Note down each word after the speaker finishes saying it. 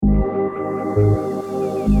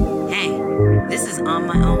Hey, this is On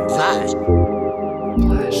My Own Vibe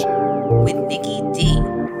with Nikki D.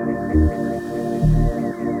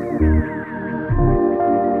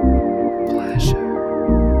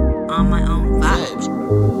 On My Own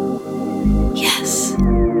Vibe. Yes.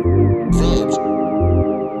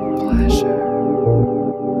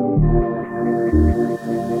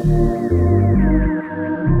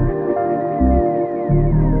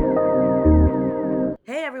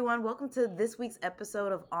 Hey everyone, welcome to this week's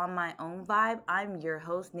episode of On My Own Vibe. I'm your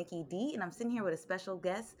host, Nikki D, and I'm sitting here with a special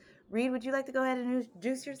guest. Reed, would you like to go ahead and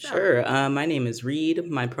introduce yourself? Sure. My name is Reed.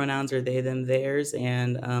 My pronouns are they, them, theirs,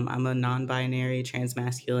 and I'm a non binary,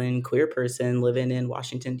 transmasculine, queer person living in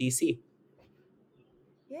Washington, D.C.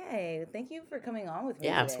 Yay, thank you for coming on with me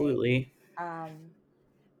Yeah, today. absolutely. Um,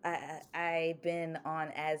 I've been on,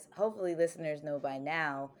 as hopefully listeners know by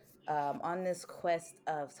now, on this quest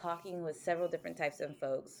of talking with several different types of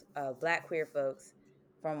folks, Black queer folks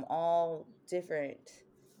from all different,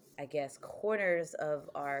 I guess, corners of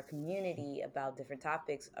our community about different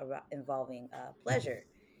topics involving pleasure.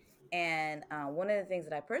 And one of the things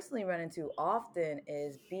that I personally run into often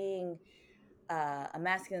is being a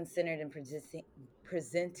masculine centered and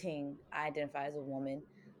presenting, I identify as a woman,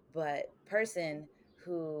 but person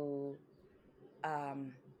who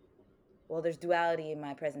um well, there's duality in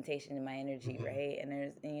my presentation and my energy, Hmm. right?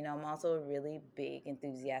 And I'm also a really big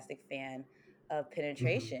enthusiastic fan of Hmm.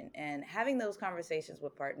 penetration and having those conversations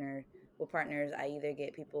with partners. I either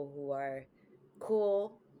get people who are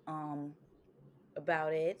cool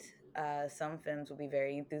about it. Some films will be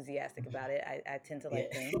very enthusiastic about it. I tend to Yeah.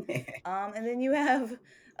 like them. And then you have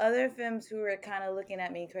other films who are kind of looking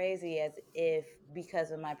at me crazy as if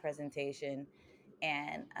because of my presentation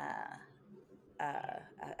and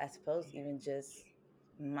I suppose even just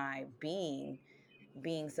my being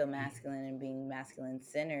so masculine and being masculine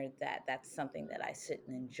centered that that's something that I shouldn't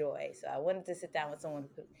enjoy. So I wanted to sit down with someone who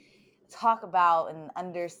could talk about and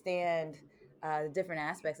understand the different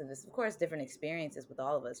aspects of this. Of course, different experiences with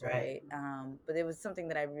all of us, Right. right? But it was something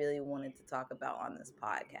that I really wanted to talk about on this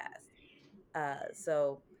podcast.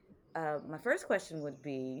 So my first question would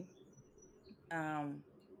be, um,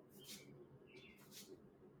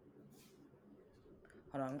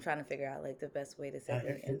 hold on, I'm trying to figure out like the best way to You're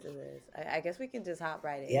segue good. into this. I guess we can just hop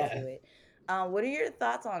right Yeah. into it. What are your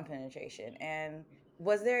thoughts on penetration? And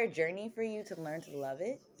was there a journey for you to learn to love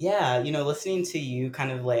it? Yeah. Listening to you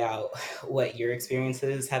kind of lay out what your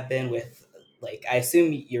experiences have been with, like, I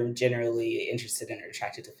assume you're generally interested in or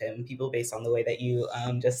attracted to femme people based on the way that you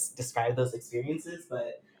just described those experiences.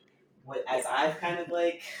 But as Yeah. I've kind of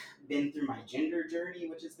like been through my gender journey,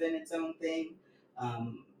 which has been its own thing,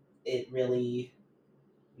 um, it really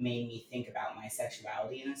made me think about my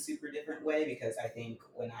sexuality in a super different way because I think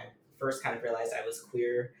when I first kind of realized I was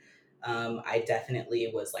queer, I definitely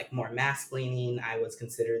was like more masculine. I was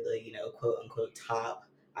considered the, quote unquote top.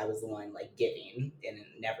 I was the one like giving and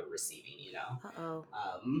never receiving. Uh-oh.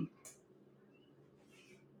 Um,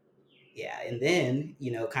 yeah. And then,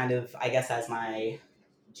 kind of, I guess as my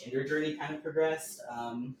gender journey kind of progressed,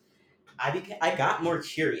 I got more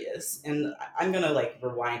curious, and I'm gonna like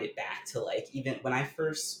rewind it back to like even when I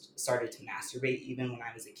first started to masturbate, even when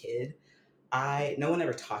I was a kid. I No one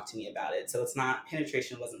ever talked to me about it, so it's not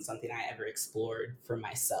penetration wasn't something I ever explored for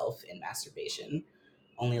myself in masturbation.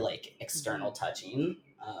 Only like Mm-hmm. external touching.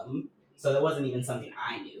 So that wasn't even something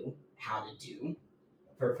I knew how to do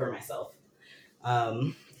for myself.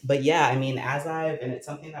 But yeah, I mean, and it's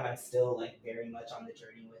something that I'm still like very much on the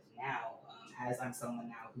journey with now, as I'm someone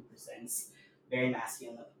now who presents very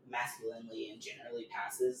masculinely and generally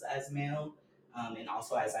passes as male, and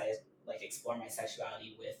also as I like explore my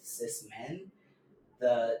sexuality with cis men,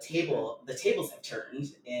 Mm-hmm. the tables have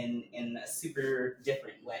turned in a super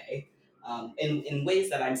different way, in ways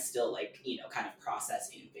that I'm still like kind of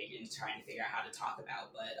processing and trying to figure out how to talk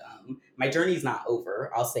about. But my journey's not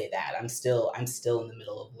over. I'll say that I'm still in the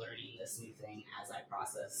middle of learning this new thing as I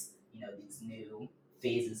process these new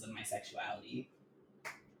phases of my sexuality.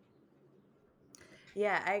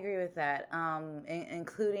 Yeah, I agree with that.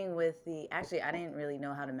 Including with actually, I didn't really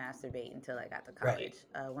know how to masturbate until I got to Right.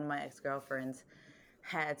 college. One of my ex girlfriends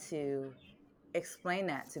had to explain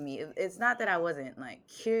that to me. It's not that I wasn't like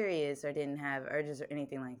curious or didn't have urges or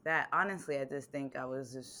anything like that. Honestly, I just think I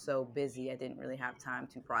was just so busy. I didn't really have time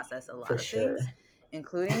to process a For lot of sure. things,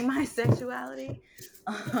 including my sexuality,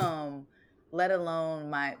 um, let alone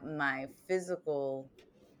my physical,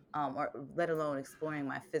 or let alone exploring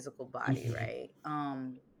my physical body. Hmm. Right.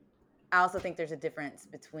 I also think there's a difference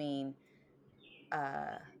between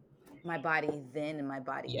uh, my body then and my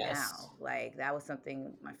body Yes. now. Like that was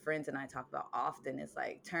something my friends and I talk about often. It's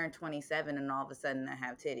like turn 27 and all of a sudden I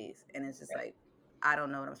have titties. And it's just Right. like, I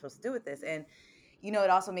don't know what I'm supposed to do with this. And it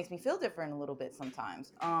also makes me feel different a little bit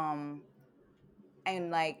sometimes. And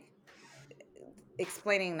like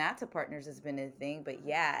explaining that to partners has been a thing, but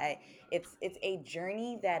yeah, it's a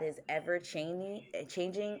journey that is ever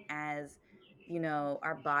changing as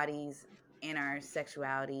our bodies and our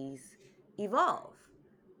sexualities evolve.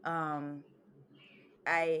 um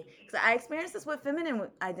I experienced this with feminine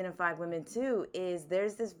identified women too. Is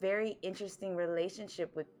there's this very interesting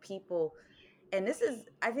relationship with people, and this is,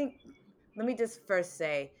 I think, let me just first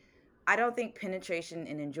say, I don't think penetration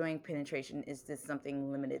and enjoying penetration is just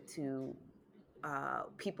something limited to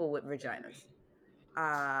people with vaginas.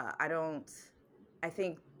 I don't. I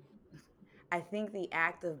think. I think the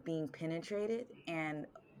act of being penetrated and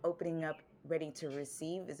opening up, ready to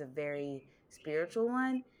receive, is a very spiritual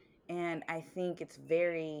one, and I think it's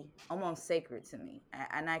very almost sacred to me.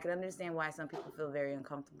 And I can understand why some people feel very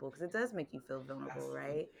uncomfortable because it does make you feel vulnerable, Absolutely.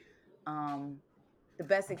 right? Um, the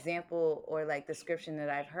best example or like description that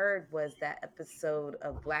I've heard was that episode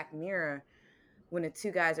of Black Mirror when the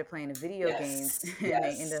two guys are playing a video game Yes.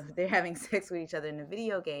 and Yes. they're having sex with each other in the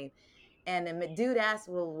video game, and the dude asks,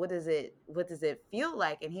 well, what does it feel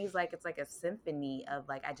like? And he's like, it's like a symphony of,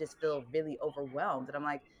 like, I just feel really overwhelmed. And I'm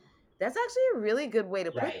like, that's actually a really good way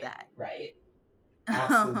to put Right. that. Right. um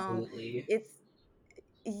Absolutely. it's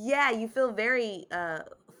Yeah, you feel very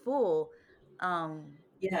full, um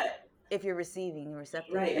Yeah. if you're receiving and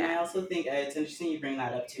receptive. Right. And I Yeah. also think it's interesting you bring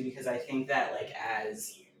that up too, because I think that like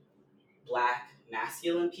as Black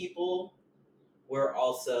masculine people, we're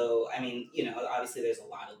also, I mean, obviously there's a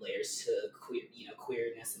lot of layers to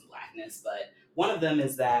queerness and Blackness, but one of them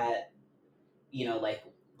is that, like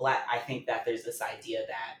Black, I think that there's this idea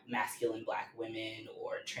that masculine Black women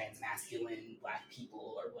or trans masculine Black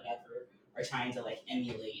people or whatever are trying to like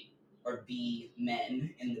emulate or be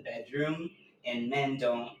men in the bedroom, and men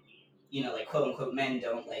don't, like quote unquote men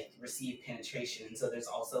don't like receive penetration. And so there's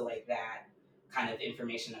also like that kind of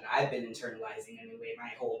information that I've been internalizing anyway my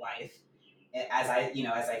whole life, as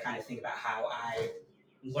I kind of think about how I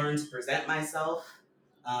learn to present myself,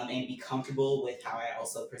 and be comfortable with how I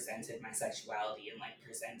also presented my sexuality and like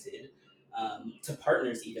presented, to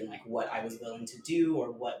partners even like what I was willing to do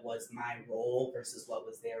or what was my role versus what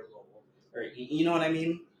was their role, or you know what I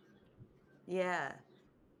mean? Yeah.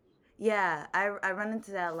 Yeah, I run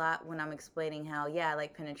into that a lot when I'm explaining how, yeah, I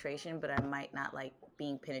like penetration, but I might not like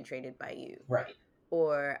being penetrated by you, Right.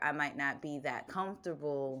 or I might not be that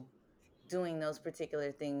comfortable doing those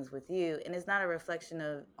particular things with you, and it's not a reflection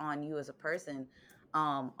of on you as a person.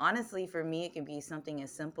 Honestly, for me, it can be something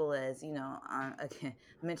as simple as, again,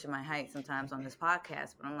 I mention my height sometimes on this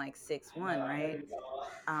podcast, but I'm like 6'1", right?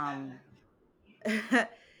 Um,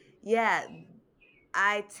 yeah,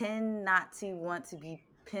 I tend not to want to be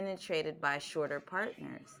penetrated by shorter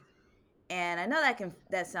partners. And I know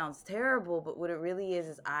that sounds terrible, but what it really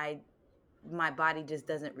is my body just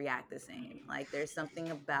doesn't react the same. Like there's something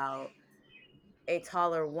about a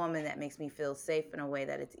taller woman that makes me feel safe in a way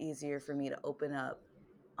that it's easier for me to open up,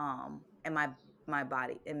 and my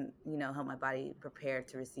body, and help my body prepare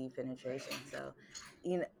to receive penetration. So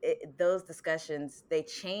those discussions, they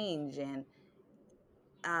change. And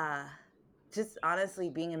uh just honestly,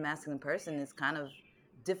 being a masculine person is kind of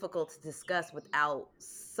difficult to discuss without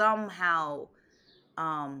somehow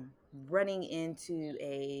um running into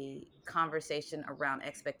a conversation around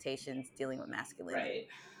expectations dealing with masculinity. Right.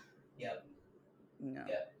 Yep. you know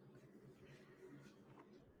Yep.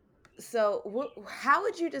 so how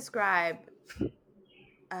would you describe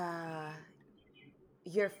uh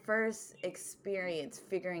your first experience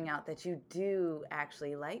figuring out that you do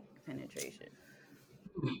actually like penetration,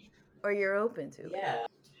 or you're open to it? Yeah.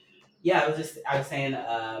 Yeah, I was saying,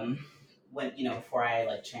 when, before I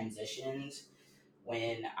like transitioned,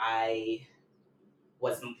 when I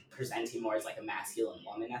was presenting more as like a masculine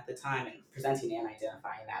woman at the time, and presenting and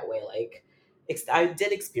identifying that way, like I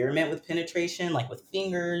did experiment with penetration, like with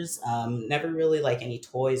fingers, never really like any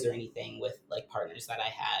toys or anything with like partners that I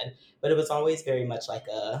had, but it was always very much like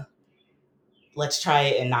a let's try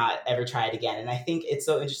it and not ever try it again. And I think it's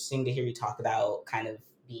so interesting to hear you talk about kind of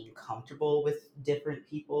being comfortable with different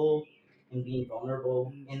people and being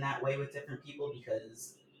vulnerable Mm-hmm. in that way with different people,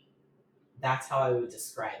 because that's how I would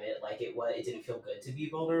describe it. Like it didn't feel good to be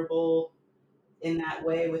vulnerable in that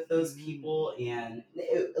way with those Mm-hmm. people. And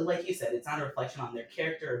like you said, it's not a reflection on their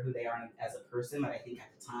character or who they are as a person, but I think at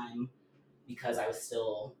the time, because I was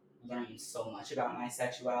still learning so much about my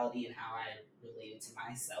sexuality and how I related to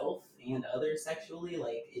myself and others sexually,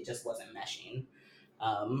 like it just wasn't meshing.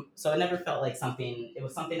 So it never felt like something. It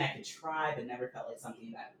was something I could try, but never felt like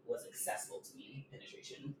something that was accessible to me.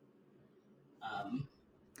 Penetration. Um,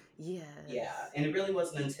 yeah, Yes. and it really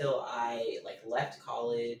wasn't until I like left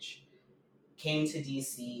college, came to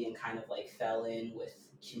DC, and kind of like fell in with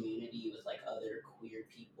community with like other queer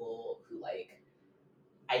people who like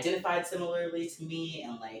identified similarly to me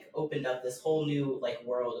and like opened up this whole new like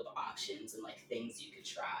world of options and like things you could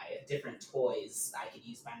try, different toys I could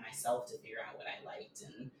use by myself to figure out what I liked,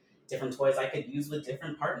 and different toys I could use with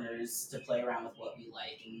different partners to play around with what we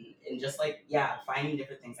like, and just like yeah, finding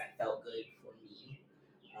different things that felt good for me.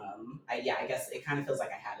 I guess it kind of feels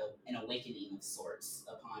like I had an awakening of sorts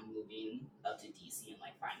upon moving up to DC and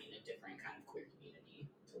like finding a different kind of queer community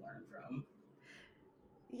to learn from.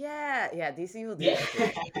 Yeah, yeah, DC will Yeah. definitely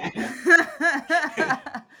change you.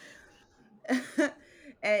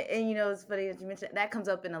 And you know, it's funny that you mentioned that comes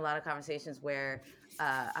up in a lot of conversations where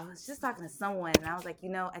I was just talking to someone and I was like, you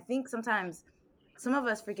know, I think sometimes some of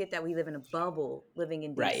us forget that we live in a bubble living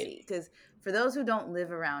in Right. DC. Because for those who don't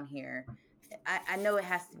live around here, I know it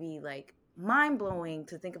has to be like mind blowing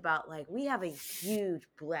to think about like we have a huge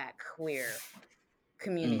black queer Hmm.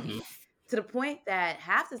 community to the point that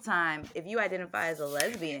half the time if you identify as a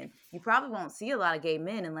lesbian you probably won't see a lot of gay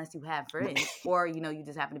men unless you have friends or you know you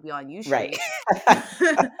just happen to be on U Right. Street.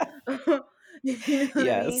 You know what I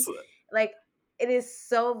Yes. mean? Like it is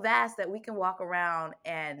so vast that we can walk around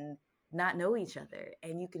and not know each other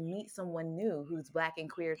and you can meet someone new who's black and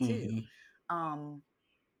queer too. Hmm. um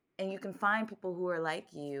and you can find people who are like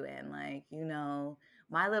you and like you know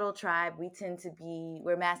my little tribe we tend to be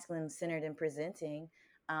we're masculine centered and presenting.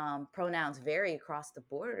 Pronouns vary across the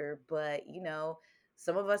border but you know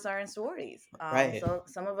some of us are in sororities. Right. So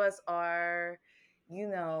some of us are you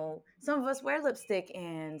know some of us wear lipstick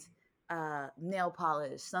and nail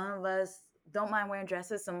polish. Some of us don't mind wearing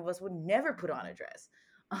dresses. Some of us would never put on a dress.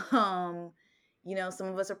 um you know some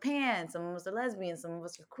of us are pan, some of us are lesbian, some of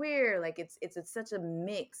us are queer. Like it's such a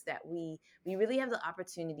mix that we really have the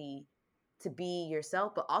opportunity to be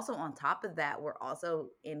yourself, but also on top of that we're also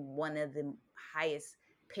in one of the highest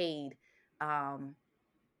paid um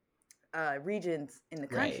regions in the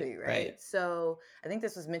Right. country, Right. right? So I think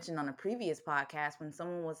this was mentioned on a previous podcast when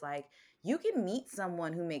someone was like, you can meet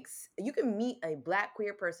a black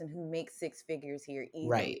queer person who makes six figures here Right.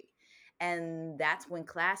 easily. And that's when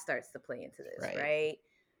class starts to play into this, Right. right?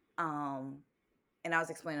 Um, and I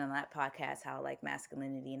was explaining on that podcast how like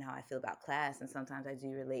masculinity and how I feel about class, and sometimes I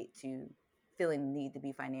do relate to feeling the need to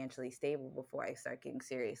be financially stable before I start getting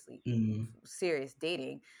Mm. serious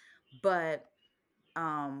dating. But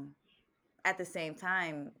um at the same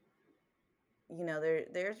time, you know,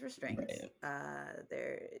 there's restraints. Right.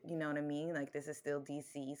 There, you know what I mean? Like this is still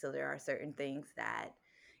DC, so there are certain things that,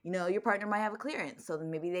 you know, your partner might have a clearance, so then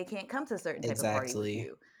maybe they can't come to a certain type of party with Exactly.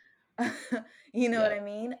 you. You know what I Yep.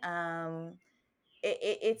 mean?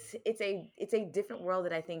 It's a different world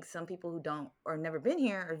that I think some people who don't or never been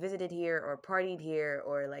here or visited here or partied here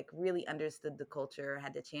or like really understood the culture or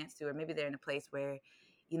had the chance to, or maybe they're in a place where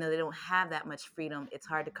you know they don't have that much freedom. It's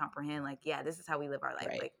hard to comprehend like yeah, this is how we live our life,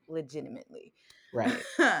 Right. like legitimately. Right.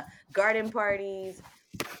 Garden parties,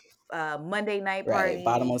 Monday night Right. parties,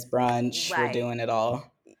 Bottomless brunch. We're like doing it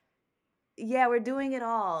all. yeah, we're doing it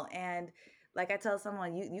all. And like I tell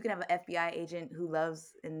someone, you can have an FBI agent who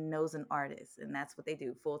loves and knows an artist, and that's what they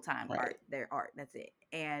do full time Right. art, their art. That's it.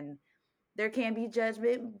 And there can be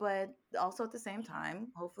judgment, but also at the same time,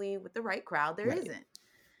 hopefully with the right crowd, there Right. isn't.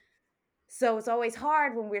 So it's always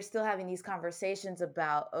hard when we're still having these conversations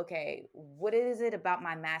about, okay, what is it about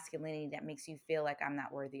my masculinity that makes you feel like I'm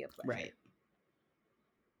not worthy of pleasure? Right.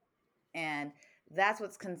 And that's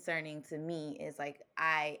what's concerning to me is like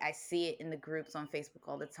I see it in the groups on Facebook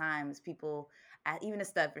all the time. Is people even a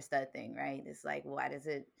stud for stud thing, right? It's like why does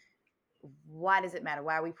it matter?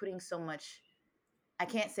 Why are we putting so much? I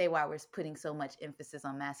can't say why we're putting so much emphasis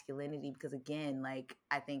on masculinity because again, like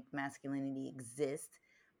I think masculinity exists.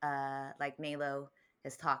 Like Nalo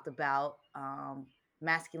has talked about,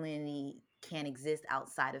 masculinity can exist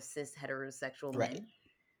outside of cis heterosexual Right. men.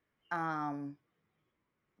 Um,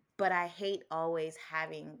 but I hate always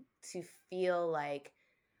having to feel like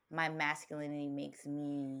my masculinity makes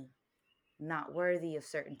me not worthy of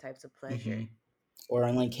certain types of Hmm. pleasure. Or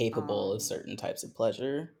only capable of Um, certain types of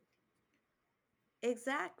pleasure.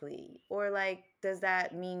 exactly. Or like, does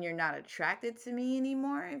that mean you're not attracted to me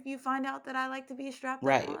anymore if you find out that I like to be strapped up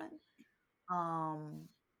Right. on? Um,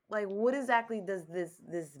 like what exactly does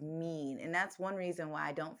this mean? And that's one reason why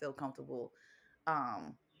I don't feel comfortable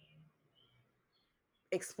um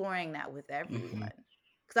exploring that with Hmm. everyone.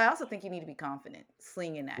 Because I also think you need to be confident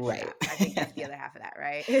slinging that Right. strap. I think that's the other half of that,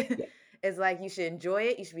 right? Yeah. It's like you should enjoy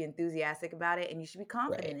it, you should be enthusiastic about it, and you should be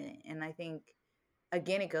Right. confident in it. And I think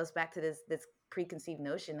again, it goes back to this preconceived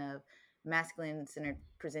notion of masculine centered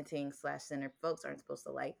presenting slash centered folks aren't supposed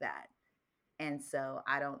to like that. And so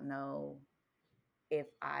I don't know if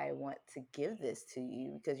I want to give this to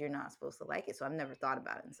you because you're not supposed to like it. So I've never thought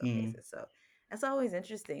about it in some Mm. cases. So that's always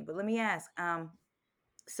interesting. But let me ask,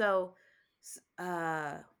 so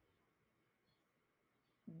uh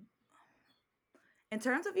in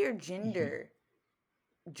terms of your Mhm. gender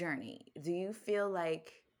journey, do you feel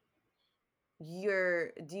like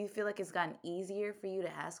it's gotten easier for you to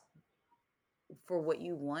ask for what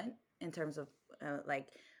you want in terms of like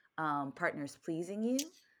partners pleasing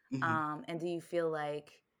you? Mhm. And do you feel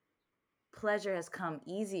like pleasure has come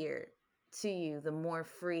easier to you the more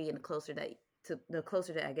free and closer that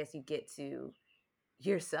I guess you get to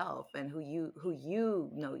yourself and who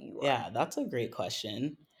you know you are? Yeah, that's a great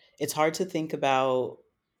question. It's hard to think about.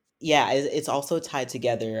 Yeah, it's also tied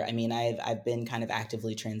together. I mean, I've been kind of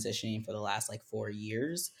actively transitioning for the last like 4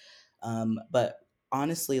 years, but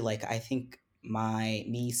honestly, like I think my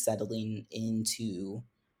me settling into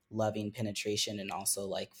loving penetration and also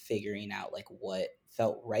like figuring out like what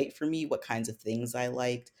felt right for me, what kinds of things I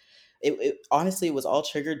liked. It honestly was all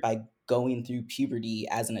triggered by going through puberty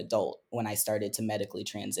as an adult when I started to medically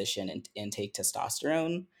transition and take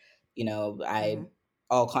testosterone. You know, Hmm.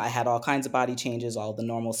 I had all kinds of body changes, all the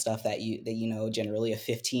normal stuff that generally a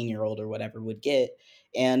 15-year-old or whatever would get,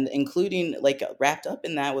 and including like wrapped up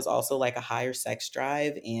in that was also like a higher sex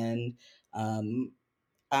drive and um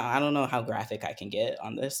I don't know how graphic I can get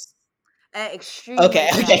on this. Extremely Okay,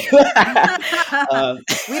 okay. graphic. um,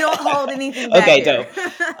 We don't hold anything back okay, here. dope.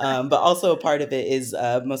 But also a part of it is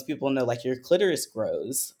most people know like your clitoris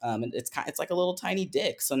grows, and it's like a little tiny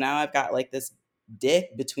dick. So now I've got like this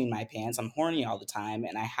dick between my pants. I'm horny all the time,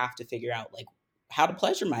 and I have to figure out like how to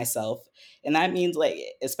pleasure myself, and that means like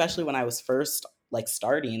especially when I was first like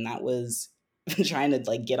starting, that was trying to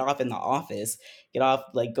like get off in the office, get off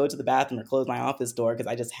like go to the bathroom or close my office door because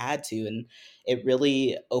I just had to, and it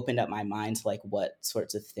really opened up my mind to like what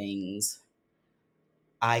sorts of things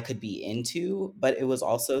I could be into, but it was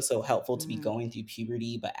also so helpful to be Mhm. going through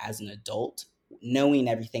puberty, but as an adult, knowing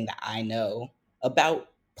everything that I know about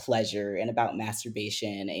pleasure and about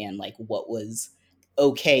masturbation and like what was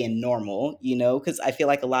okay and normal, because I feel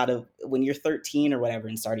like a lot of when you're 13 or whatever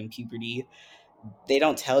and starting puberty, they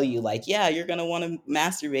don't tell you like, yeah, you're going to want to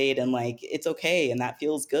masturbate and like it's okay and that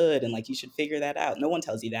feels good and like you should figure that out. No one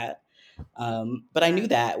tells you that. But I knew Right.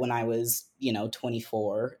 that when I was,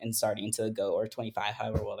 24 and starting to go, or 25,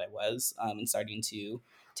 however old I was, and starting to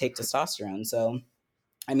take testosterone. So,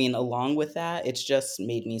 I mean, along with that, it's just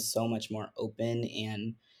made me so much more open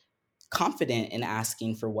and confident in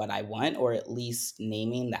asking for what I want, or at least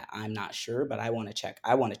naming that I'm not sure, but I want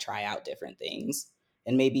to try out different things.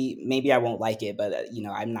 And maybe I won't like it, but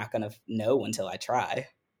I'm not going to know until I try.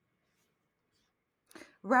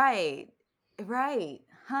 Right. Right.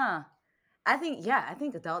 Huh. I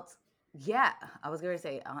think adults, yeah, I was going to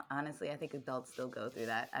say, honestly, I think adults still go through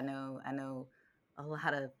that. I know a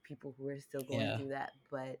lot of people who are still going Yeah. through that,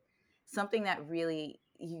 but something that really,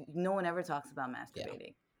 no one ever talks about Yeah.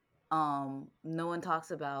 masturbating. No one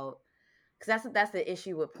talks about, because that's the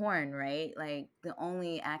issue with porn, right? Like the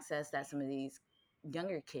only access that some of these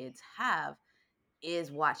younger kids have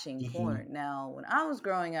is watching Hmm. porn. Now, when I was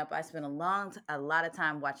growing up, I spent a lot of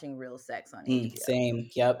time watching Real Sex on HBO. Same.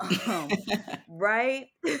 Yep. Right?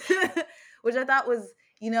 Which I thought was,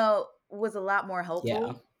 was a lot more Yeah.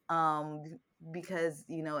 helpful. Because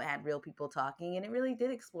it had real people talking and it really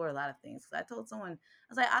did explore a lot of things. I told someone, I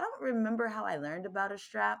was like, I don't remember how I learned about a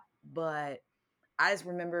strap, but I just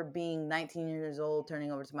remember being 19 years old,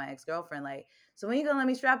 turning over to my ex girlfriend, like, so when you gonna let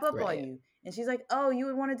me strap up on Right. you? And she's like, oh, you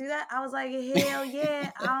would want to do that? I was like, hell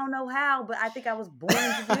yeah. I don't know how, but I think I was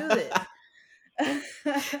born to do this.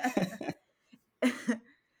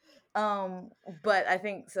 um, but I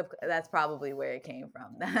think that's probably where it came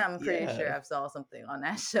from. I'm pretty Yeah. sure I saw something on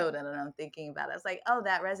that show that I'm thinking about. I was like, oh,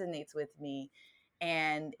 that resonates with me.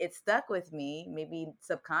 And it stuck with me, maybe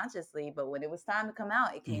subconsciously, but when it was time to come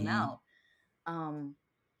out, it came Hmm. out. Um,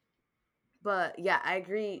 but yeah, I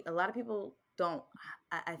agree. A lot of people don't.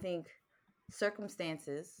 I think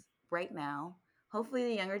circumstances right now, hopefully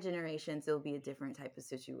the younger generations, it'll be a different type of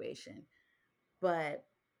situation. But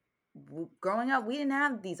growing up, we didn't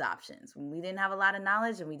have these options. We didn't have a lot of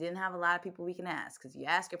knowledge and we didn't have a lot of people we can ask. Because you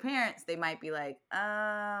ask your parents, they might be like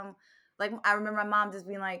I remember my mom just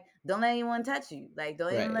being like, don't let anyone touch you. Like,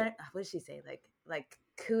 don't even Right. what did she say? Like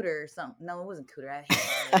cooter or something. No, it wasn't cooter. I hate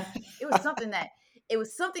that word. It was something that it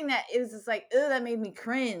was something that it was just like, ugh, that made me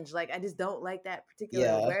cringe. Like, I just don't like that particular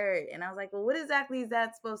Yeah. word. And I was like, well, what exactly is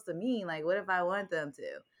that supposed to mean? Like, what if I want them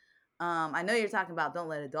to? I know you're talking about don't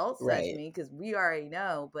let adults touch Right. me because we already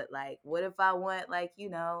know, but like, what if I want, like,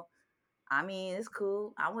 I mean, it's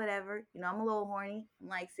cool. I'm whatever. I'm a little horny. I'm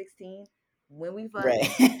like 16 when we fucking,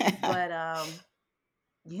 Right. but I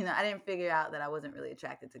didn't figure out that I wasn't really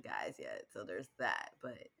attracted to guys yet. So there's that.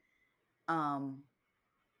 But um,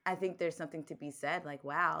 I think there's something to be said. Like,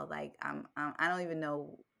 wow, like I don't even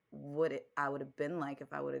know what I would have been like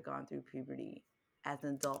if I would have gone through puberty as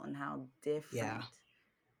an adult and how Yeah. different,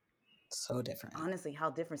 So different. honestly, how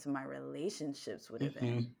different some of my relationships would have Hmm.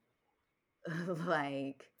 been.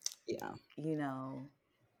 Like, Yeah. you know,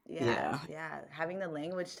 yeah, Yeah. yeah, having the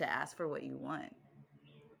language to ask for what you want,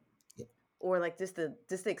 or like just to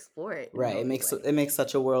explore it in a Right. It healthy makes way. it makes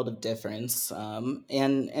such a world of difference.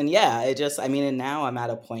 And yeah, it just I mean, and now I'm at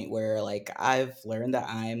a point where like I've learned that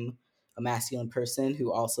I'm a masculine person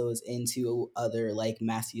who also is into other like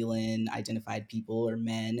masculine identified people or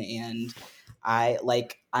men, and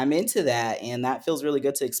I'm into that, and that feels really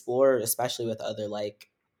good to explore, especially with other like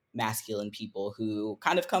masculine people who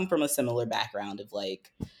kind of come from a similar background of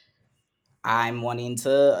like I'm wanting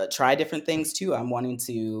to try different things too. I'm wanting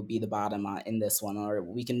to be the bottom in this one, or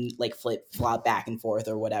we can like flip flop back and forth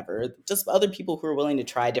or whatever. Just other people who are willing to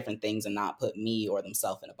try different things and not put me or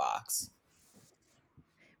themselves in a box.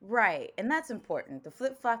 Right, and that's important. The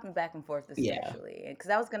flip flopping back and forth, Yeah. especially, because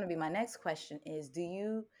that was going to be my next question: is do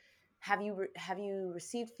you have you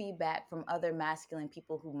received feedback from other masculine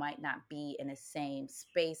people who might not be in the same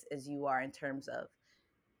space as you are in terms of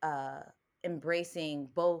uh, embracing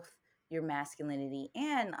both your masculinity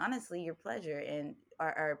and honestly your pleasure and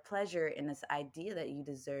our pleasure in this idea that you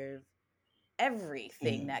deserve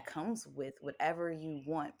everything Mhm. that comes with whatever you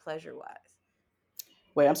want pleasure wise.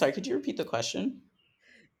 Wait, I'm sorry. Could you repeat the question?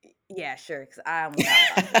 Yeah, sure, because I almost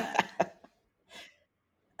got lost in that.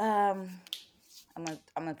 um I'm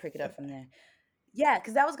gonna pick it up from there. Yeah,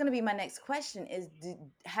 because that was gonna be my next question: is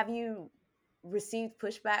have you received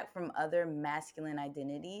pushback from other masculine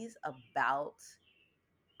identities about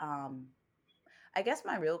um I guess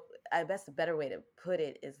I guess the better way to put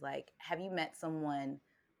it is like, have you met someone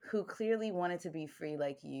who clearly wanted to be free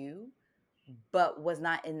like you, but was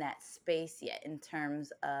not in that space yet in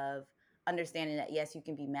terms of understanding that yes, you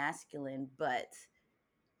can be masculine, but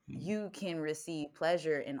you can receive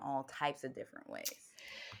pleasure in all types of different ways.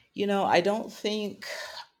 I don't think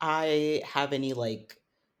I have any like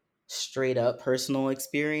straight up personal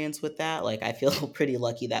experience with that. Like I feel pretty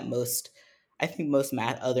lucky that I think most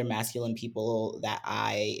other masculine people that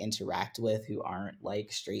I interact with who aren't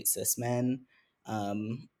like straight cis men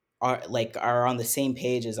um, are on the same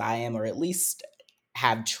page as I am, or at least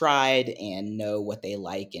have tried and know what they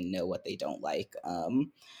like and know what they don't like.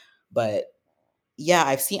 But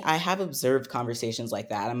yeah, I have observed conversations like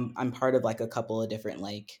that. I'm part of like a couple of different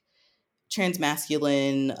like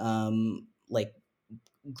transmasculine like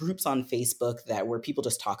groups on Facebook that where people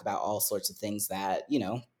just talk about all sorts of things that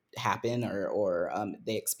happen or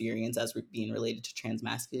they experience as being related to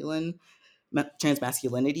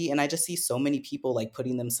transmasculinity, and I just see so many people like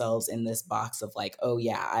putting themselves in this box of like, oh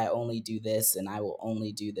yeah, I only do this and I will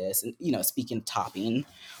only do this, and speaking topping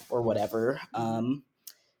or whatever. Mm-hmm.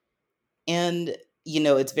 And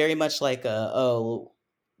it's very much like oh,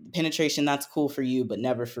 penetration, that's cool for you but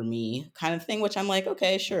never for me kind of thing, which I'm like,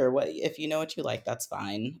 okay, sure, what if you know what you like, that's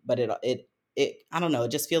fine. But it I don't know,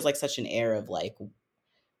 it just feels like such an air of like,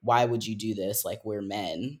 why would you do this, like we're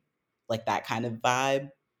men, like that kind of vibe.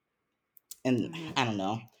 And Mm-hmm. I don't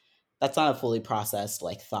know, that's not a fully processed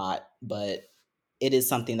like thought, but it is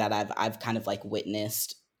something that I've kind of like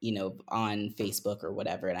witnessed on Facebook or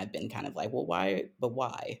whatever, and I've been kind of like, well, why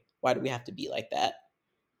do we have to be like that?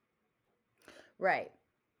 Right.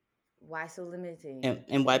 Why so limiting?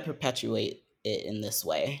 And why perpetuate it in this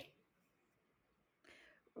way?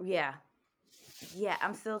 Yeah. Yeah,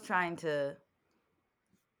 I'm still trying to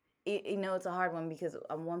it's a hard one because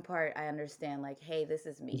on one part I understand like, hey, this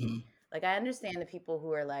is me. Hmm. Like I understand the people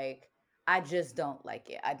who are like, I just don't like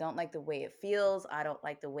it. I don't like the way it feels. I don't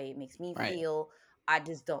like the way it makes me Right. feel. I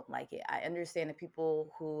just don't like it. I understand the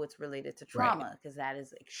people who it's related to Right. trauma because that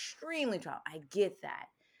is extremely trauma. I get that.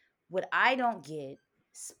 What I don't get,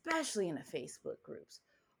 especially in the Facebook groups,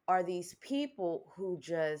 are these people who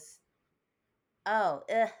just, oh,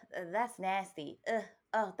 that's nasty.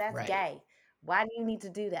 Oh, that's Right. gay. Why do you need to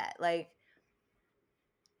do that? Like,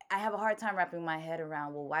 I have a hard time wrapping my head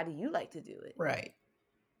around, well, why do you like to do it? Right.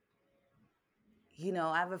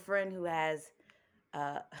 I have a friend who has,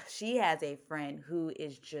 she has a friend who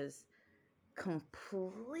is just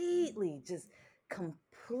completely just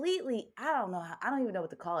completely, I don't even know what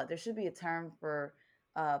to call it. There should be a term for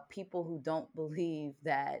people who don't believe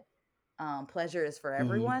that pleasure is for Mm-hmm.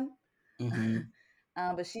 everyone. Mm-hmm.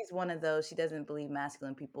 But she's one of those. She doesn't believe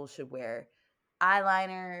masculine people should wear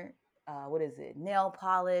eyeliner. What is it? Nail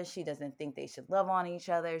polish. She doesn't think they should love on each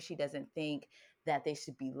other. She doesn't think that they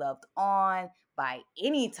should be loved on by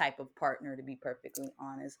any type of partner, to be perfectly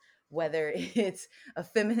honest, whether it's a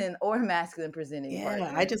feminine or masculine presenting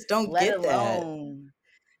Yeah, I partner, just don't let get that. alone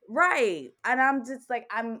right. And I'm just like,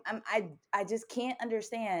 I just can't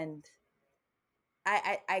understand.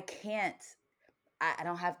 I can't. I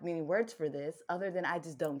don't have many words for this other than I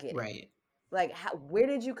just don't get it. Right. Like, where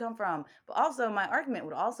did you come from? But also, my argument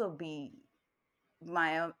would also be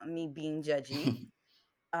me being judgy.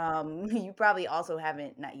 You probably also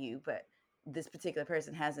haven't, not you, but this particular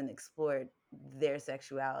person hasn't explored their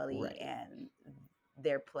sexuality Right. and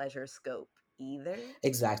their pleasure scope either.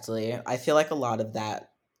 Exactly. I feel like a lot of that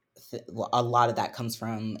comes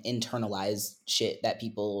from internalized shit that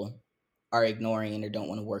people are ignoring or don't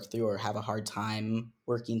want to work through or have a hard time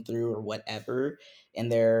working through or whatever, and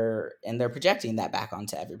they're projecting that back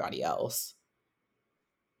onto everybody else.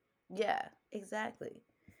 Yeah, exactly.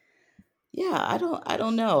 Yeah, I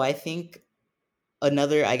don't know. I think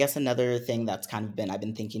another thing that's kind of been I've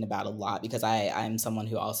been thinking about a lot because I'm someone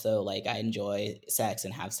who also like I enjoy sex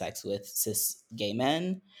and have sex with cis gay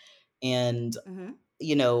men. And Hmm.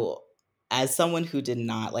 you know, as someone who did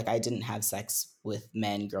not like I didn't have sex with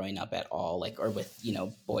men growing up at all, like or with,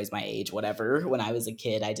 boys my age, whatever. When I was a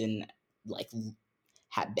kid, I didn't like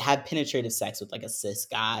had penetrative sex with like a cis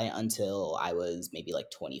guy until I was maybe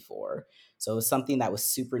like 24. So it was something that was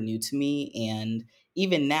super new to me. And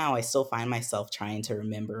even now, I still find myself trying to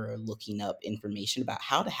remember or looking up information about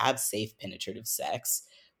how to have safe penetrative sex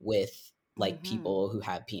with like Hmm. people who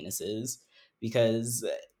have penises. Because,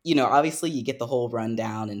 obviously you get the whole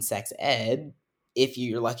rundown in sex ed if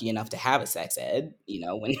you're lucky enough to have a sex ed,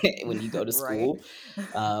 when, when you go to Right. school.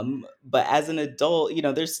 But as an adult,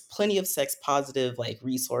 there's plenty of sex positive like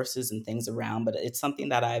resources and things around, but it's something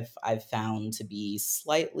that I've found to be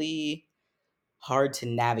slightly hard to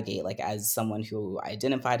navigate. Like as someone who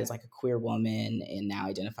identified as like a queer woman and now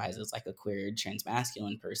identifies as like a queer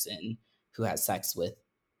transmasculine person who has sex with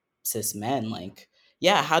cis men, like,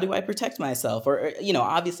 yeah, how do I protect myself? Or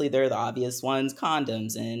obviously there are the obvious ones,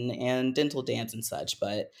 condoms and dental dams and such,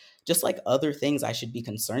 but just like other things I should be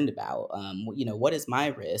concerned about. What is my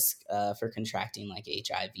risk for contracting like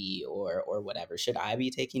HIV or whatever? Should I be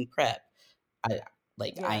taking PrEP? I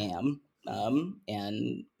Yeah. am.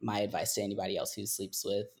 And my advice to anybody else who sleeps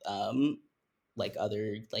with like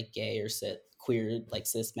other like gay or queer like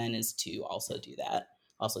cis men is to also do that,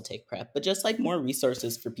 also take PrEP, but just like more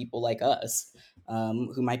resources for people like us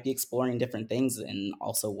who might be exploring different things and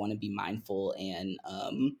also want to be mindful and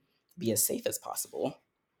be as safe as possible.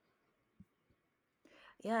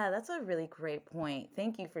 Yeah, that's a really great point.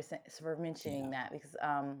 Thank you for mentioning Yeah. that because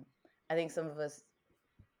I think some of us,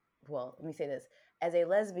 well, let me say this, as a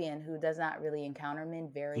lesbian who does not really encounter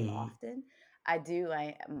men very Mhm. often, I do.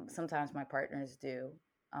 Sometimes my partners do,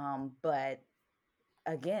 but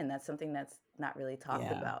again, that's something that's not really talked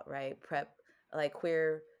Yeah. about, right? Prep, like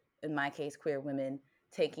queer, in my case, queer women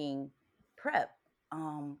taking prep.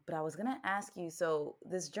 But I was gonna ask you, so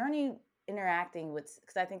this journey interacting with,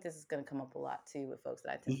 because I think this is gonna come up a lot too with folks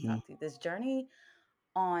that I tend to Hmm. talk to. This journey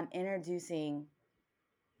on introducing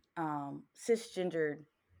cisgendered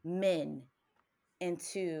men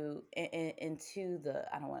into the,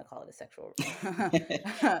 I don't want to call it a sexual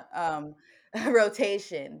um,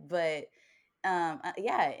 rotation, but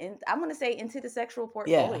yeah, and I'm gonna say into the sexual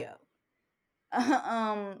Yeah. portfolio.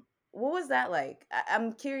 What was that like?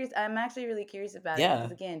 I'm curious. I'm actually really curious about it because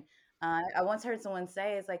Yeah. again, I once heard someone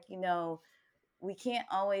say it's like, we can't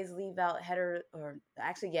always leave out hetero, or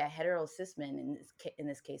actually, yeah, hetero cis men in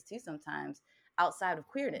this case too. Sometimes outside of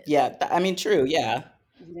queerness, Yeah. I mean, true. Yeah.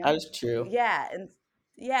 you That know, is true. yeah, and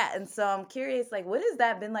yeah, and so I'm curious, like, what has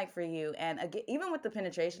that been like for you? And again, even with the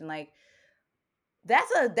penetration, like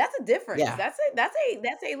that's a difference. Yeah.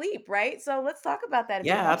 That's a leap, right? So let's talk about that if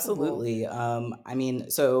you're Yeah, comfortable. absolutely. I mean,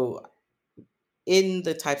 so in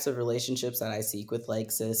the types of relationships that I seek with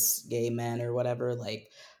like cis gay men or whatever,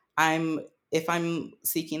 like I'm if I'm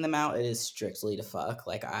seeking them out, it is strictly to fuck.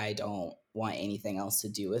 Like I don't want anything else to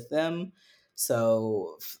do with them.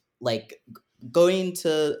 So like going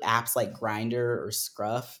to apps like Grinder or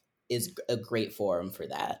Scruff is a great forum for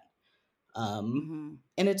that. Um, Hmm.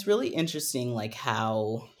 and it's really interesting like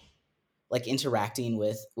how like interacting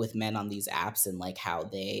with men on these apps and like how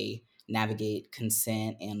they navigate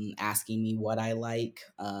consent and asking me what I like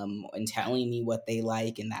and telling me what they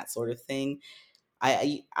like and that sort of thing.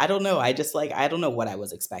 I don't know. I just like, I don't know what I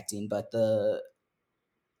was expecting, but the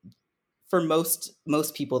for most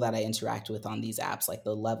people that I interact with on these apps, like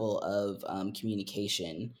the level of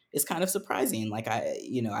communication is kind of surprising. Like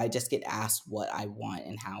I just get asked what I want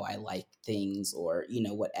and how I like things, or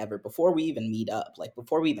whatever, before we even meet up. Like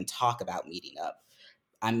before we even talk about meeting up,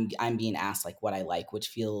 I'm being asked like what I like,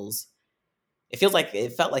 which it felt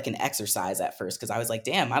like an exercise at first, because I was like,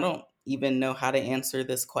 damn, I don't even know how to answer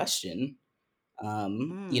this question.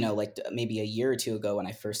 Mm. Like maybe a year or two ago when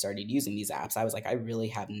I first started using these apps, I was like, I really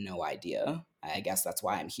have no idea. I guess that's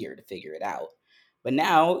why I'm here, to figure it out. But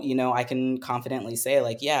now, I can confidently say,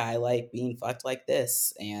 like, yeah, I like being fucked like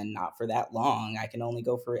this, and not for that long. I can only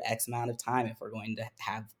go for X amount of time if we're going to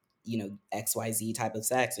have, XYZ type of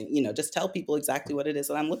sex, and, just tell people exactly what it is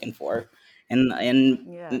that I'm looking for. And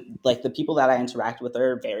Yeah. like the people that I interact with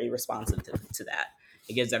are very responsive to that.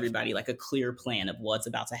 It gives everybody like a clear plan of what's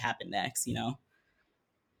about to happen next.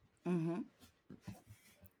 Mm-hmm.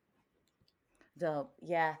 Dope.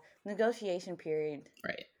 Yeah. Negotiation period.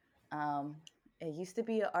 Right. Um, it used to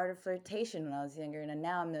be an art of flirtation when I was younger, and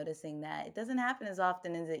now I'm noticing that it doesn't happen as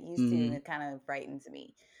often as it used to, and Mm, it kind of frightens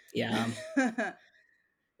me. yeah.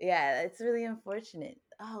 Yeah, it's really unfortunate.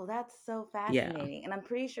 Oh, that's so Yeah. fascinating. And I'm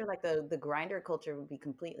pretty sure like the grinder culture would be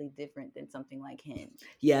completely different than something like Hinge.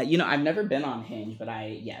 Yeah. I've never been on Hinge, but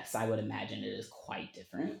yes, I would imagine it is quite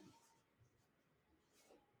different.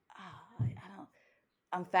 I don't.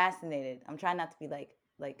 I'm fascinated. I'm trying not to be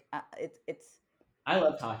it's I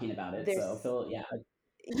love talking about it. So, there's Phil, yeah.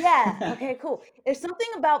 yeah, okay, cool. There's something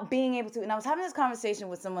about being able to, and I was having this conversation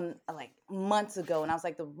with someone like months ago, and I was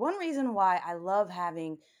like, the one reason why I love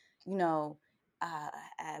having, you know,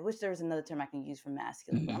 I wish there was another term I can use for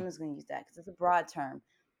masculine, but I'm Mhm. just going to use that because it's a broad term.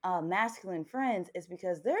 Masculine friends is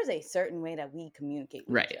because there's a certain way that we communicate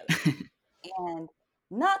with each Right. other, and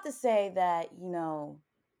not to say that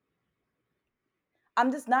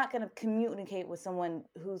I'm just not going to communicate with someone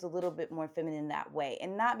who's a little bit more feminine that way.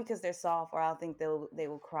 And not because they're soft or I don't think they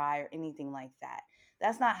will cry or anything like that.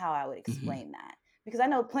 That's not how I would Mhm. explain that. Because I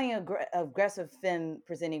know plenty of aggressive femme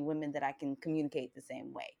presenting women that I can communicate the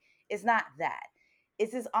same way. It's not that.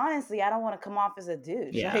 It's just honestly, I don't want to come off as a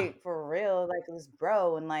douche, Yeah. like for real, like this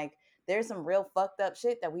bro. And like there's some real fucked up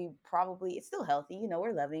shit that we probably it's still healthy,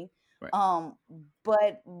 we're loving. Right. Um,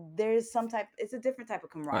 but there's it's a different type of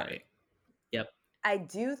Right. camaraderie. Yep. I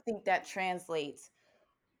do think that translates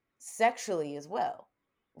sexually as well,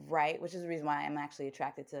 right? Which is the reason why I'm actually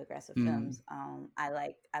attracted to aggressive Mm. films. I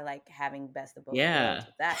like having best of both Yeah. worlds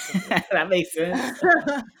with that situation. That makes sense.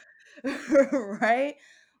 Right?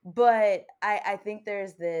 But I think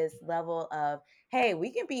there's this level of, hey,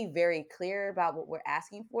 we can be very clear about what we're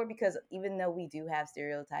asking for because even though we do have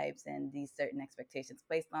stereotypes and these certain expectations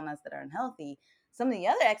placed on us that are unhealthy, some of the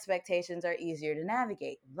other expectations are easier to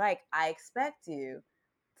navigate. Like, I expect you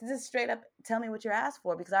to just straight up tell me what you're asked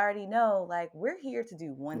for because I already know, like, we're here to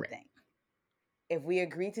do one Right. thing. If we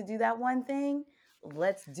agree to do that one thing,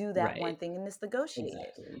 let's do that one Right. thing and it's negotiated.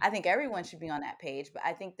 Exactly. I think everyone should be on that page, but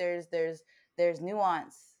I think there's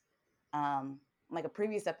nuance. Like a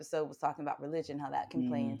previous episode was talking about religion, how that can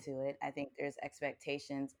play Mm. into it. I think there's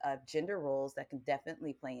expectations of gender roles that can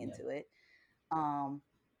definitely play Yep. into it. Um,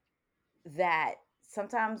 that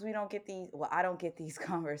sometimes we don't get I don't get these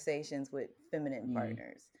conversations with feminine Mm.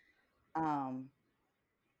 partners. Um,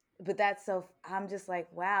 but that's so I'm just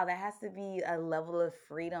like, wow, that has to be a level of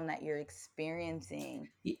freedom that you're experiencing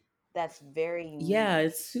Y- that's very Yeah,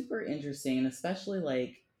 unique. it's super interesting, and especially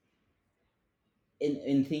like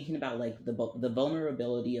in thinking about like the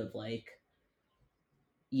vulnerability of like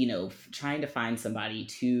trying to find somebody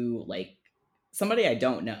I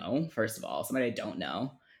don't know, first of all, somebody I don't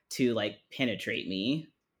know, to like penetrate me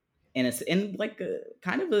in like a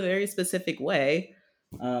kind of a very specific way,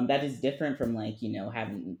 that is different from like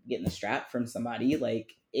having getting the strap from somebody.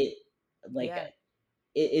 Like Yeah.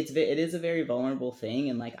 it is a very vulnerable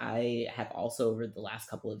thing, and like I have also over the last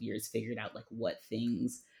couple of years figured out like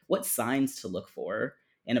what signs to look for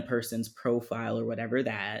in a person's profile or whatever,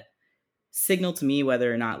 that signal to me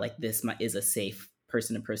whether or not like is a safe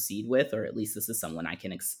person to proceed with, or at least this is someone I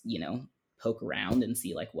can poke around and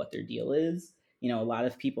see like what their deal is. A lot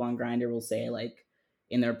of people on Grinder will say like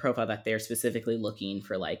in their profile that they're specifically looking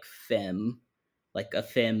for like like a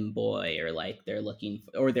femme boy, or like they're looking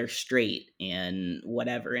for, or they're straight and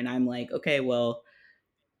whatever, and I'm like, okay, well,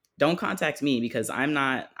 don't contact me, because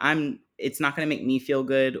I'm it's not going to make me feel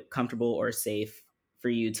good, comfortable, or safe for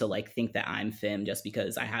you to like think that I'm femme just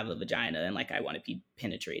because I have a vagina and like I want to be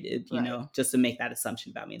penetrated, Right. just to make that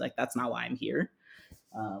assumption about me. Like that's not why I'm here.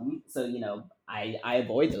 So I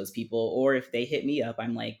avoid those people, or if they hit me up,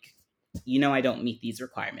 I'm like, I don't meet these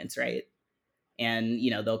requirements, right? And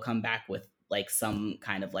they'll come back with like some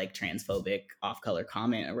kind of like transphobic off color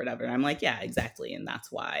comment or whatever, and I'm like, yeah, exactly, and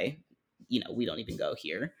that's why we don't even go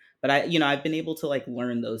here. But I've been able to like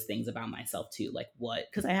learn those things about myself too, like what,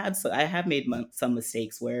 because I have made some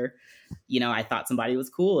mistakes where I thought somebody was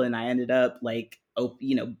cool, and I ended up like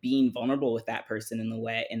being vulnerable with that person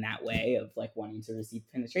in that way of like wanting to receive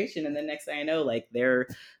penetration, and then next thing I know, like they're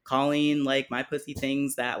calling like my pussy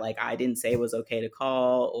things that like I didn't say was okay to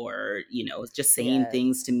call, or just saying Yes.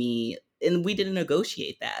 things to me, and we didn't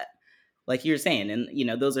negotiate that, like you're saying.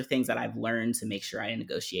 And those are things that I've learned to make sure I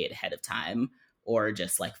negotiate ahead of time, or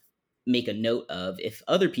just like make a note of if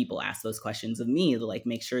other people ask those questions of me, to like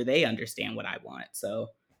make sure they understand what I want. So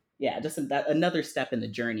yeah, just another step in the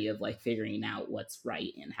journey of like figuring out what's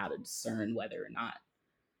right and how to discern whether or not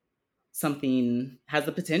something has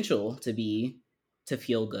the potential to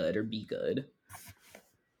feel good or be good.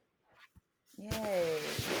 Yay.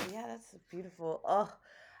 Yeah, that's beautiful. Oh,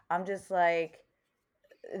 I'm just like,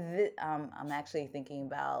 I'm actually thinking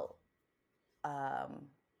about, um,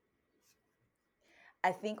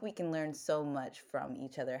 I think we can learn so much from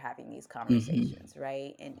each other having these Mm-hmm. conversations,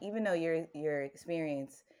 right? And even though your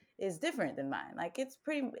experience is different than mine, like it's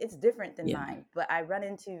different than Yeah. mine, but I run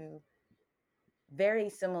into very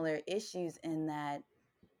similar issues in that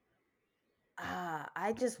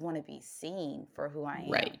I just want to be seen for who I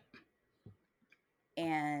Right. am.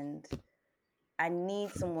 And I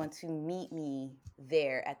need someone to meet me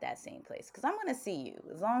there at that same place, because I'm going to see you.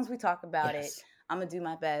 As long as we talk about it, Yes. I'm going to do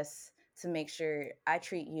my best to make sure I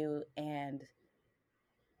treat you, and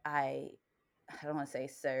I I don't want to say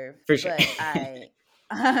serve, For sure. but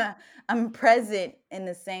I'm present in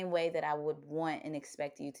the same way that I would want and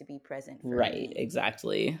expect you to be present for Right. me.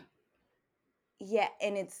 Exactly. Yeah,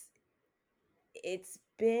 and it's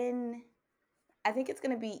been, I think it's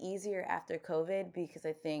going to be easier after COVID, because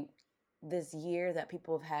I think this year that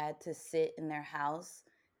people have had to sit in their house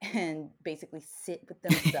and basically sit with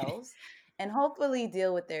themselves and hopefully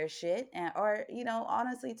deal with their shit, and or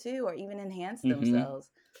honestly too, or even enhance Mm-hmm. themselves,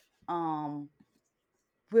 um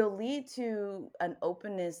will lead to an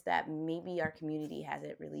openness that maybe our community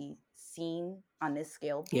hasn't really seen on this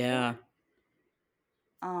scale Yeah.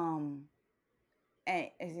 before. Um, and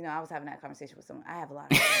as I was having that conversation with someone. I have a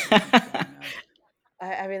lot of conversations going on.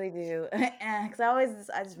 I really do, and because I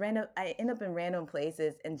just I end up in random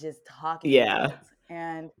places and just talking with Yeah. folks.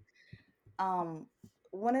 And um,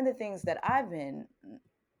 one of the things that I've been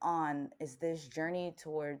on is this journey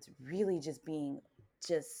towards really just being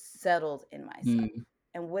just settled in myself, Mm.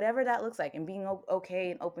 and whatever that looks like, and being okay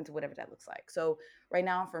and open to whatever that looks like. So right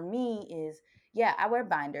now for me is, yeah, I wear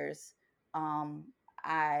binders. um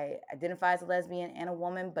I identify as a lesbian and a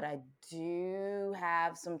woman, but I do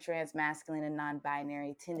have some trans masculine and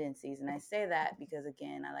non-binary tendencies, and I say that because,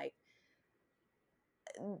 again, I like,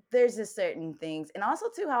 there's just certain things, and also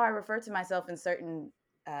too how I refer to myself in certain,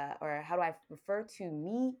 or how do I refer to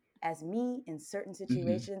me as me in certain Mm-hmm.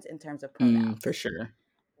 situations in terms of For pronouns. sure.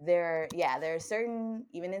 There are certain,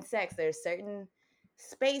 even in sex, there's certain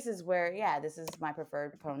spaces where, yeah, this is my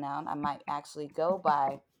preferred pronoun. I might actually go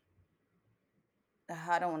by,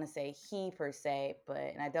 I don't want to say he per se, but,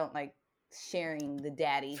 and I don't like sharing the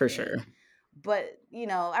daddy For sure. thing, but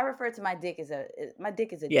I refer to my dick is a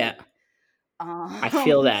Yeah. dude. I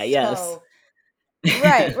feel that. Yes. So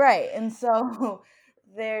right, right. And so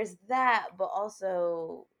there's that, but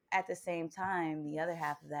also at the same time, the other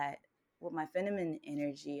half of that, with my feminine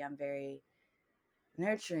energy, I'm very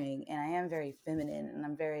nurturing, and I am very feminine, and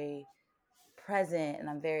I'm very present, and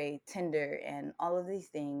I'm very tender, and all of these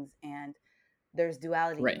things. And there's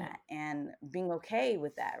duality in Right. that, and being okay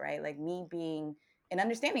with that, right? Like me being and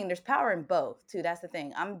understanding there's power in both too. That's the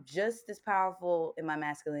thing. I'm just as powerful in my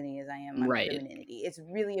masculinity as I am my Right. femininity. It's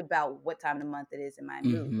really about what time of the month it is in my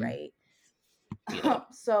mood, Mm-hmm. right? Yep.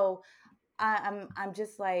 So I'm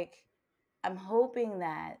just like, I'm hoping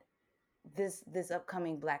that this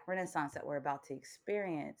upcoming Black Renaissance that we're about to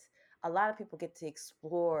experience, a lot of people get to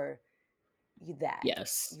explore that.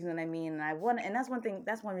 Yes. You know what I mean? And I want, and that's one thing.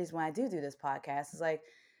 That's one reason why I do this podcast. Is like,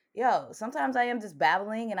 yo, sometimes I am just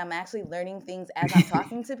babbling, and I'm actually learning things as I'm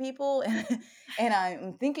talking to people, and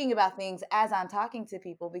I'm thinking about things as I'm talking to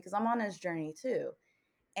people, because I'm on this journey too.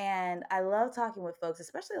 And I love talking with folks,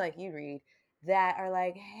 especially like you, Reed, that are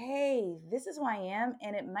like, hey, this is who I am.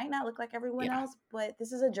 And it might not look like everyone Yeah. else, but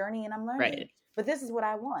this is a journey and I'm learning. Right. But this is what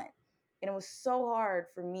I want. And it was so hard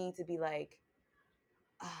for me to be like,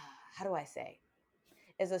 how do I say?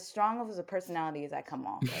 As strong of a personality as I come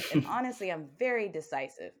off of. And honestly, I'm very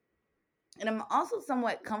decisive. And I'm also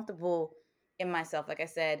somewhat comfortable in myself. Like I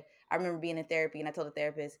said, I remember being in therapy and I told the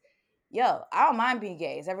therapist, yo, I don't mind being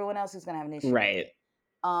gay. It's everyone else who's gonna have an issue with Right. it.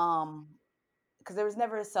 Because there was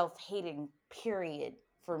never a self-hating period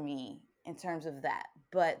for me in terms of that.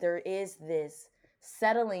 But there is this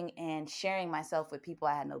settling and sharing myself with people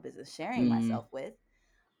I had no business sharing Mm, myself with.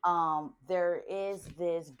 There is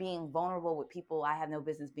this being vulnerable with people I have no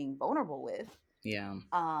business being vulnerable with. yeah.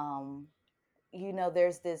 Um,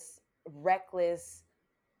 there's this reckless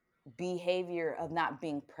behavior of not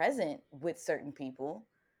being present with certain people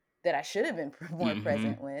that I should have been more Hmm.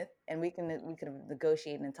 present with, and we could have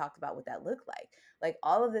negotiated and talked about what that looked like. Like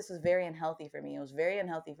all of this was very unhealthy for me. It was very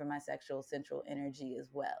unhealthy for my sexual central energy as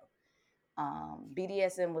well.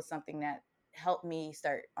 BDSM was something that helped me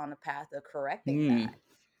start on a path of correcting Mm, that.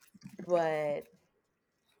 But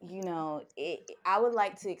I would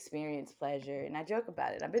like to experience pleasure, and I joke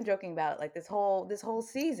about it. I've been joking about it like this whole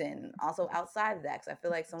season. Also outside of that, because I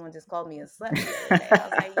feel like someone just called me a slut the other day. I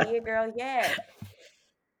was like, yeah, girl, yeah.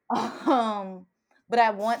 Um, but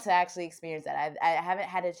I want to actually experience that. I haven't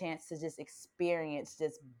had a chance to just experience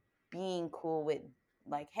just being cool with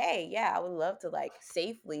like, hey, yeah, I would love to like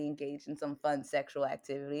safely engage in some fun sexual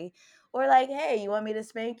activity. Or like, hey, you want me to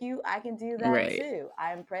spank you? I can do that right. too.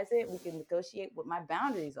 I'm present. We can negotiate what my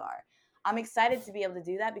boundaries are. I'm excited to be able to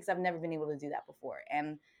do that because I've never been able to do that before.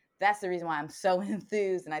 And that's the reason why I'm so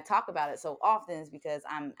enthused and I talk about it so often is because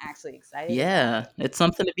I'm actually excited about Yeah, it. it's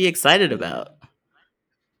something to be excited You about. know.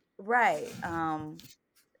 Right.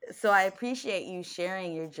 So I appreciate you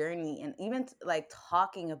sharing your journey and even like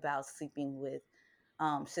talking about sleeping with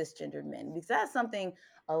cisgendered men because that's something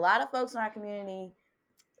a lot of folks in our community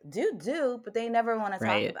do, but they never want to talk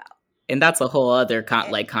Right. about. And that's a whole other Eh,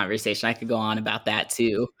 like conversation. I could go on about that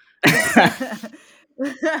too.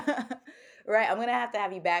 right, I'm gonna have to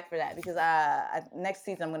have you back for that because next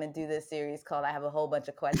season I'm gonna do this series called "I Have a Whole Bunch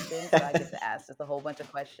of Questions," so I get to ask just a whole bunch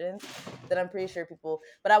of questions that I'm pretty sure people.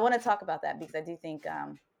 But I want to talk about that because I do think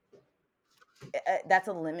that's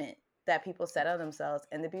a limit that people set on themselves.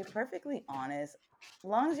 And to be perfectly honest, as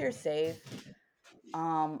long as you're safe,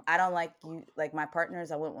 I don't like you like my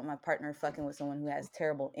partners. I wouldn't want my partner fucking with someone who has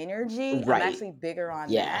terrible energy. I'm Right. actually bigger on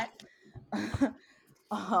Yeah. that.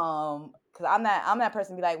 Because I'm that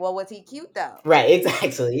person to be like, well, was he cute though? Right.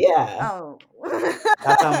 Exactly. Yeah. Oh,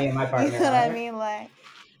 That's how me and my you know partner what I are. mean? Like,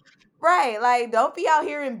 right? Like, don't be out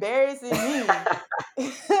here embarrassing me.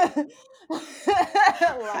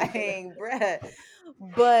 Like, bruh.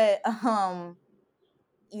 But I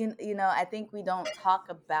think we don't talk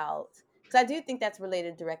about because I do think that's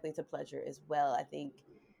related directly to pleasure as well. I think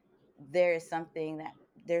there is something that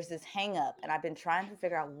there's this hang up, and I've been trying to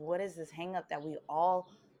figure out what is this hang up that we all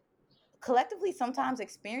collectively sometimes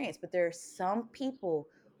experience, but there are some people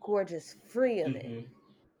who are just free of it. Hmm.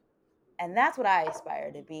 And that's what I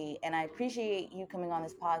aspire to be. And I appreciate you coming on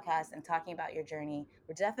this podcast and talking about your journey.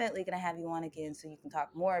 We're definitely going to have you on again so you can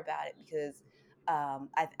talk more about it because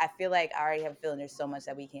I feel like I already have a feeling there's so much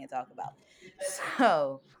that we can't talk about.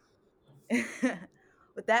 So,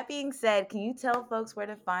 with that being said, can you tell folks where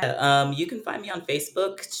to find? You can find me on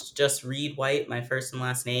Facebook. Just Reed White, my first and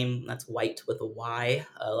last name. That's White with a Y.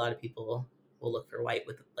 A lot of people will look for White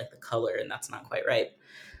with like the color, and that's not quite right.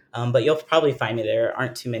 But you'll probably find me there.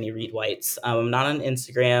 Aren't too many Reed Whites. I'm not on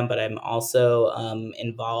Instagram, but I'm also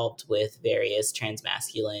involved with various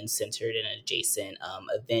transmasculine centered and adjacent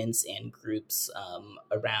events and groups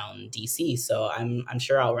around DC. So I'm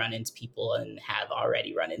sure I'll run into people and have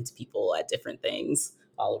already run into people at different things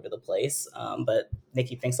all over the place. But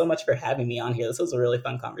Nikki, thanks so much for having me on here. This was a really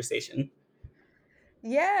fun conversation.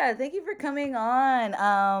 Yeah, thank you for coming on.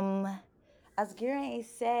 I was going to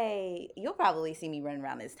say, you'll probably see me running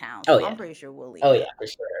around this town, Oh so yeah. I'm pretty sure we'll Oh link yeah, up. for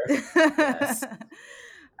sure. Yes.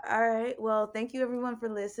 All right. Well, thank you everyone for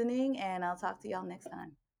listening, and I'll talk to y'all next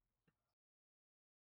time.